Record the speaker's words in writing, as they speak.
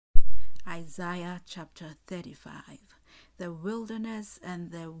Isaiah chapter 35. The wilderness and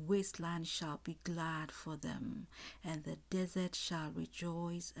the wasteland shall be glad for them, and the desert shall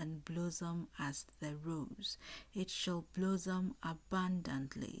rejoice and blossom as the rose. It shall blossom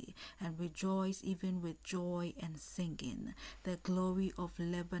abundantly, and rejoice even with joy and singing. The glory of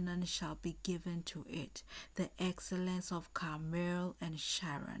Lebanon shall be given to it, the excellence of Carmel and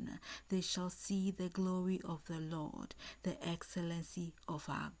Sharon. They shall see the glory of the Lord, the excellency of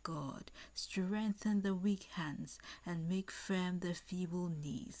our God. Strengthen the weak hands and make firm the feeble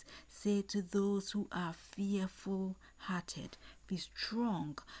knees. Say to those who are fearful hearted, be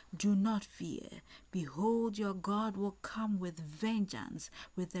strong, do not fear. Behold, your God will come with vengeance,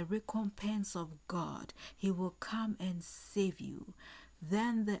 with the recompense of God. He will come and save you.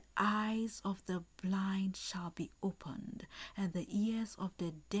 Then the eyes of the blind shall be opened, and the ears of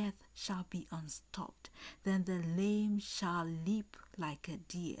the deaf shall be unstopped. Then the lame shall leap like a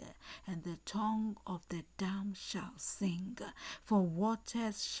deer, and the tongue of the dumb shall sing. For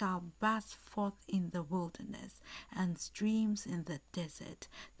waters shall burst forth in the wilderness, and streams in the desert.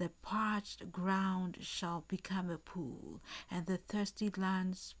 The parched ground shall become a pool, and the thirsty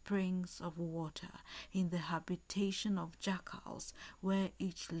land springs of water. In the habitation of jackals, where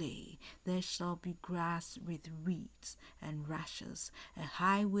each lay, there shall be grass with reeds and rushes. A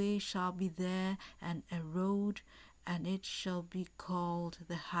highway shall be there, and a road, and it shall be called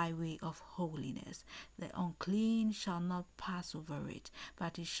the highway of holiness. The unclean shall not pass over it,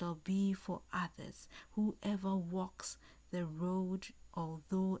 but it shall be for others. Whoever walks the road,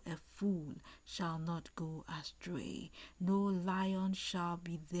 although a fool, shall not go astray. No lion shall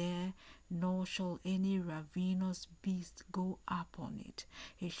be there, nor shall any ravenous beast go up on it.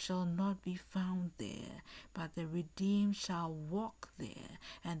 It shall not be found there, but the redeemed shall walk there,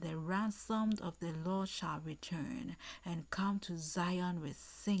 and the ransomed of the Lord shall return, and come to Zion with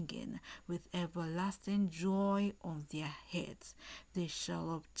singing, with everlasting joy on their heads. They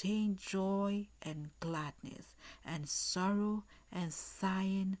shall obtain joy and gladness, and sorrow and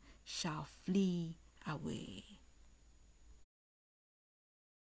sighing shall flee away.